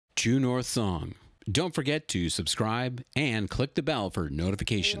True North Song. Don't forget to subscribe and click the bell for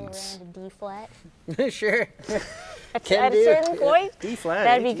notifications. D flat. Sure. At a certain point, D flat.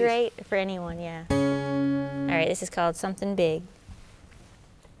 that'd be great for anyone, yeah. All right, this is called Something Big.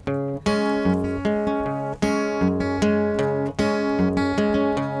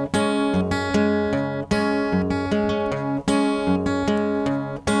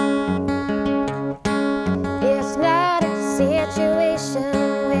 It's not a situation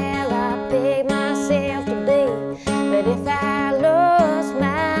where I pay myself to be, but if I lost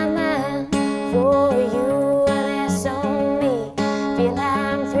my mind for you, that's on me. Feel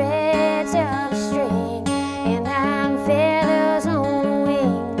I'm threads of a string, and I'm feathers on a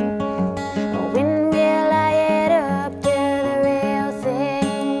wing. When will I get up to the real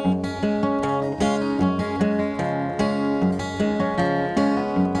thing?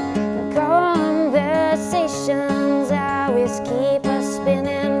 Conversations always keep us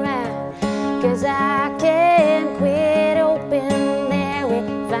spinning round, 'cause I can't quit hoping that we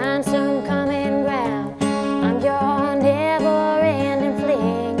find some common ground. I'm your never-ending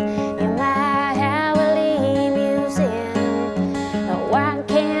fling, you're my hourly musing. Why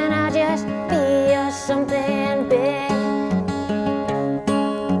can't I just be your something big?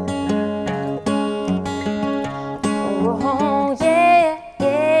 Oh yeah,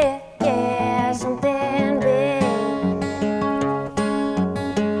 yeah, yeah, something big.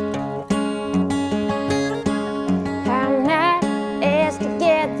 I'm not as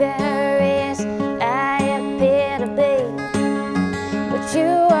together as I appear to be, but you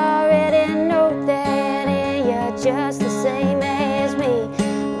already know that, and you're just the same as me.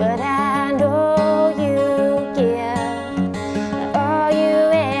 But I know you give all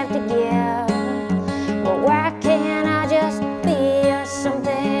you have to give. But why can't I just be your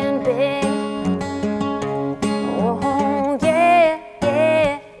something big? Oh yeah,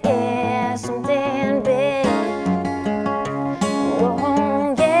 yeah, yeah, something big.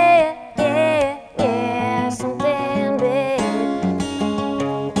 Oh yeah, yeah, yeah, something big.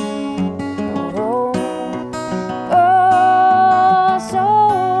 Oh, oh, so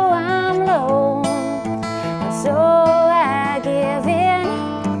I'm low, so I give in.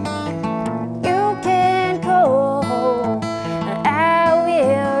 You can go, I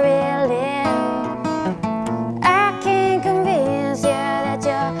will relent. I can't convince you that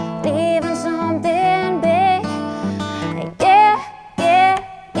you're leaving something big. Yeah, yeah,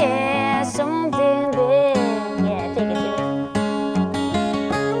 yeah, something big. Yeah, take it to me.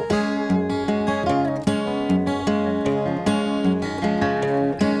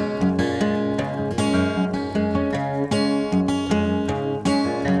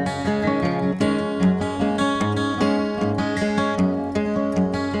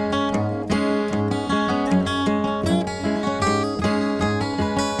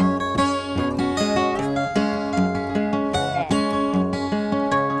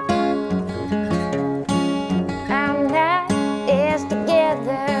 I'm not as together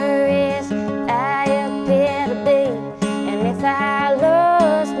as I appear to be, and if I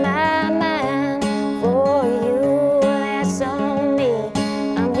lost my mind for you, that's on me.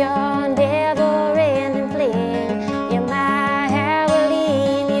 I'm your never-ending fling, you're my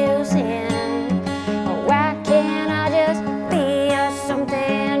hourly musing. Why can't I just be your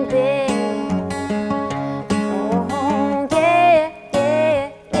something big? Oh yeah,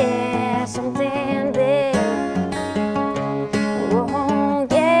 yeah, yeah, something big. Oh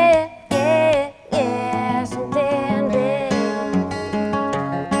yeah, yeah, yeah, something big.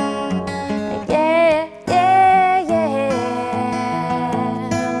 Yeah, yeah, yeah,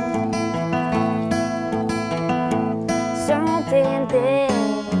 something big.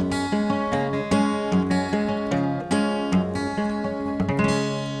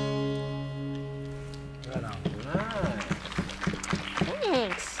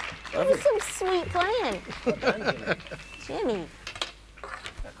 Thanks. That was some sweet playing. Jimmy.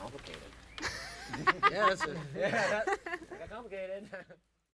 That complicated. Yeah, that's it. Yeah, that complicated.